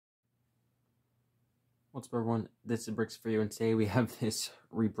What's up, everyone? This is Bricks for you, and today we have this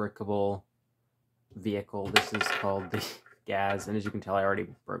rebrickable vehicle. This is called the Gaz, and as you can tell, I already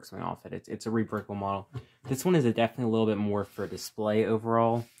broke something off it. It's a rebrickable model. This one is definitely a little bit more for display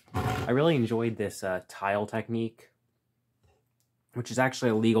overall. I really enjoyed this tile technique, which is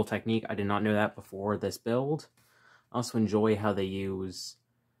actually a legal technique. I did not know that before this build. I also enjoy how they use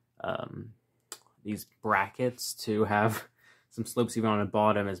these brackets to have some slopes even on the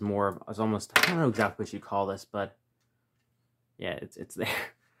bottom as more of, as almost, I don't know exactly what you call this, but yeah, it's there.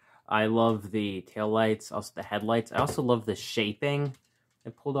 I love the taillights, also the headlights. I also love the shaping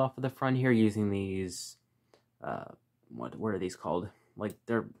I pulled off of the front here using these, what are these called? Like,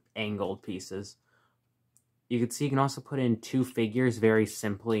 they're angled pieces. You can see you can also put in two figures very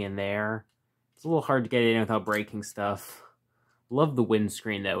simply in there. It's a little hard to get it in without breaking stuff. Love the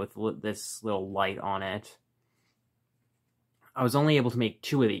windscreen, though, with this little light on it. I was only able to make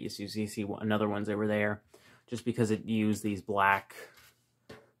two of these. You see another one's over there, just because it used these black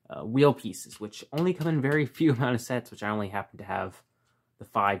wheel pieces, which only come in very few amount of sets, which I only happen to have the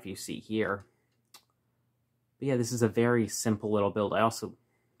 5 you see here. But yeah, this is a very simple little build. I also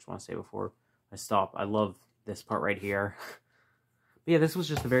just want to say before I stop, I love this part right here. But yeah, this was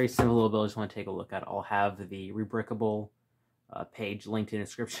just a very simple little build I just want to take a look at. I'll have the Rebrickable page linked in the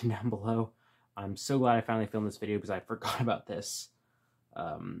description down below. I'm so glad I finally filmed this video because I forgot about this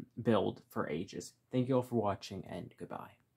build for ages. Thank you all for watching, and goodbye.